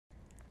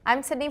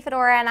I'm Sydney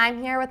Fedora, and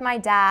I'm here with my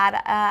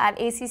dad at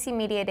ACC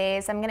Media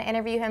Days. I'm going to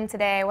interview him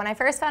today. When I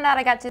first found out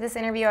I got to do this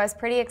interview, I was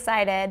pretty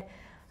excited,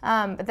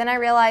 but then I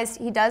realized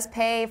he does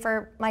pay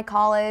for my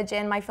college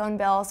and my phone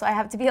bill, so I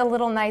have to be a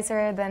little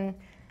nicer than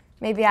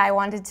maybe I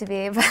wanted to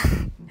be.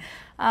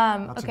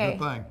 That's okay. a good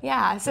thing.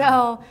 Yeah,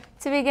 so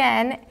to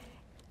begin,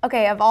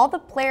 okay, of all the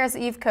players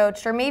that you've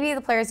coached, or maybe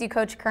the players you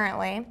coach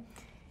currently,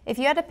 if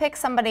you had to pick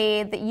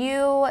somebody that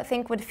you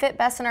think would fit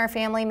best in our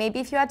family, maybe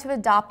if you had to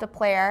adopt a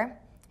player,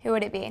 who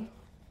would it be?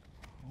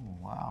 Oh,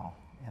 wow.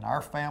 In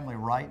our family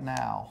right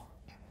now,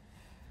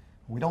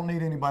 we don't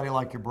need anybody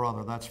like your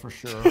brother, that's for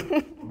sure.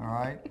 All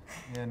right?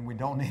 And we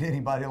don't need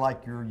anybody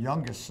like your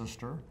youngest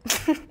sister.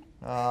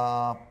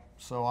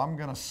 So I'm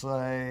going to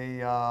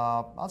say,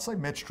 I'd say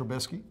Mitch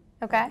Trubisky.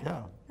 Okay.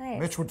 Yeah. Nice.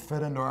 Mitch would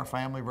fit into our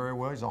family very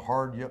well. He's a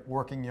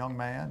hard-working young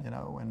man, you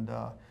know, and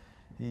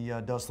he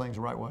does things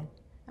the right way.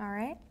 All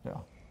right. Yeah.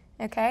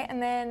 Okay,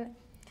 and then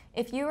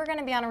if you were going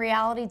to be on a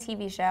reality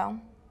TV show,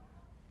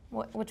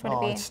 which would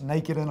it be? It's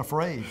Naked and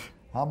Afraid.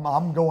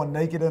 I'm going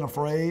Naked and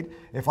Afraid.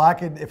 If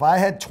I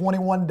had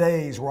 21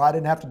 days where I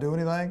didn't have to do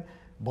anything,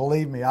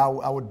 believe me, I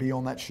would be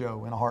on that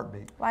show in a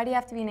heartbeat. Why do you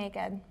have to be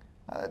naked?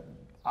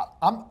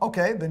 I'm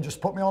okay. Then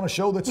just put me on a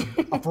show that's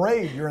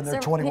afraid you're in there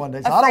 21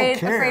 days. Afraid, I don't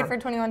care. Afraid for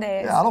 21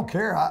 days. Yeah, I don't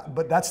care.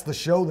 But that's the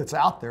show that's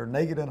out there,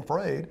 Naked and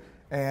Afraid.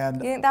 And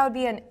you think that would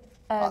be a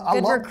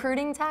good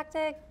recruiting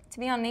tactic to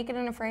be on Naked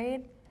and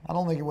Afraid? I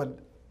don't think it would.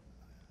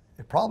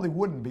 It probably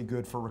wouldn't be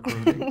good for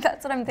recruiting.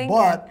 That's what I'm thinking.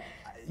 But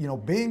you know,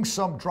 being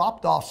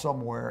dropped off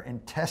somewhere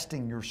and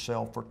testing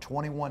yourself for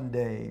 21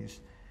 days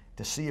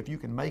to see if you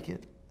can make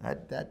it,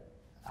 that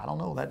I don't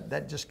know,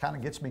 that just kind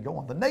of gets me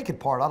going. The naked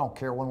part, I don't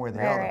care one way or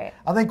the other. Right.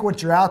 I think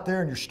once you're out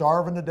there and you're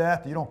starving to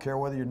death, you don't care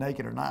whether you're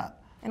naked or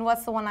not. And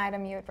what's the one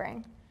item you would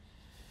bring?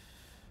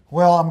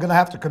 Well, I'm going to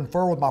have to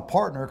confer with my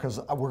partner because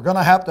we're going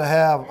to have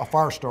a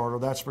fire starter,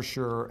 that's for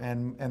sure.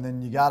 And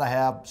then you got to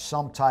have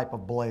some type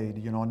of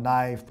blade, you know, a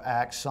knife,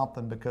 axe,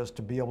 something, because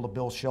to be able to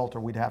build shelter,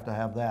 we'd have to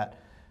have that.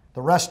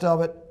 The rest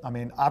of it, I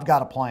mean, I've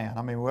got a plan.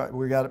 I mean,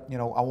 we got, you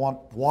know, I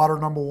want water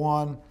number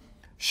one,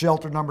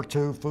 shelter number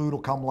two, food will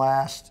come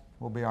last.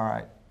 We'll be all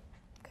right.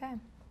 Okay.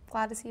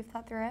 Glad to see you've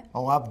thought through it.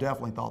 Oh, I've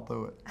definitely thought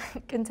through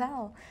it. Can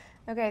tell.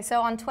 Okay,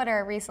 so on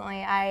Twitter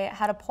recently, I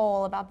had a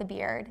poll about the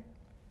beard.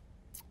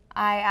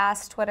 I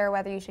asked Twitter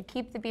whether you should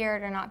keep the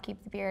beard or not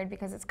keep the beard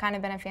because it's kind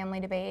of been a family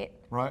debate.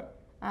 Right.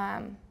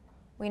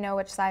 We know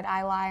which side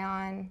I lie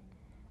on.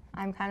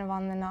 I'm kind of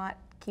on the not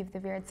keep the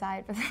beard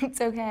side, but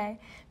it's okay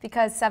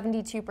because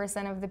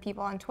 72% of the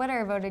people on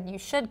Twitter voted you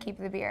should keep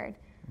the beard.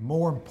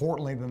 More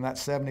importantly than that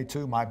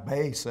 72, my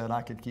bae said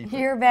I could keep it.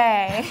 Your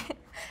bae.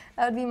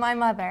 That would be my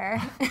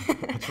mother.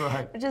 That's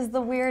right. Which is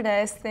the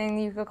weirdest thing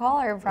you could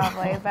call her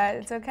probably, but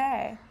it's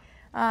okay.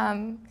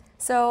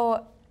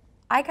 So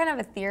I kind of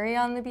have a theory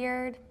on the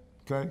beard.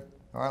 Okay.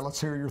 All right, let's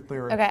hear your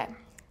theory. Okay.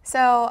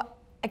 So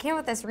I came up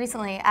with this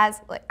recently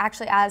as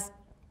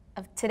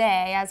of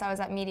today, as I was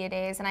at Media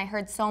Days, and I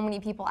heard so many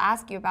people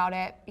ask you about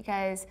it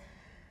because,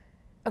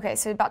 okay,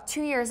 so about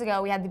 2 years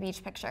ago we had the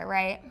beach picture,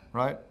 right?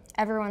 Right.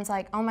 Everyone's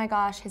like, oh my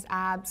gosh, his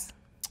abs.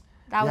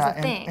 That was a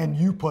thing. And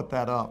you put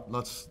that up.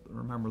 Let's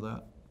remember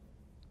that.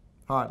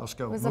 All right, let's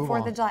go. It was Move the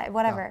 4th on. of July,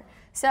 whatever. Yeah.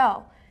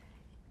 So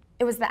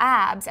it was the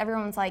abs.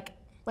 Everyone's like,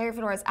 Larry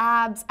Fedora's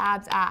abs,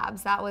 abs,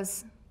 abs. That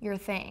was your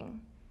thing.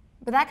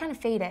 But that kind of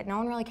faded. No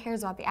one really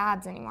cares about the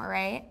abs anymore,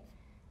 right?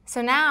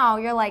 So now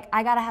you're like,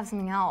 I gotta have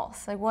something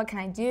else. Like, what can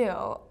I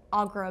do?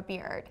 I'll grow a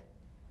beard.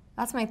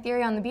 That's my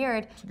theory on the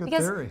beard. It's a good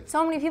because theory.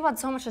 So many people had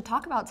so much to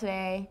talk about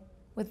today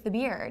with the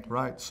beard.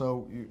 Right.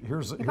 So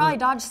here's. You probably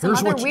dodged some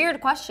other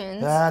weird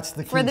questions. That's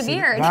the key. For the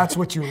beard. That's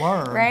what you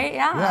learn. Right?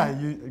 Yeah. Yeah.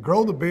 You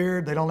grow the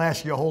beard. They don't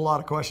ask you a whole lot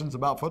of questions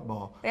about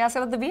football. They ask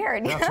about the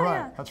beard. That's right.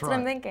 Yeah, That's what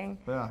I'm thinking.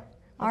 Yeah.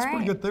 That's a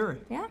pretty good theory.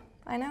 Yeah,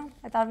 I know.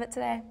 I thought of it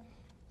today.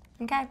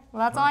 Okay.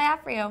 Well, that's all I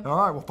have for you. All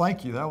right. Well,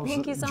 thank you. That was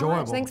Thank you so enjoyable.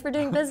 much. Thanks for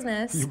doing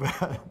business. You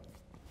bet.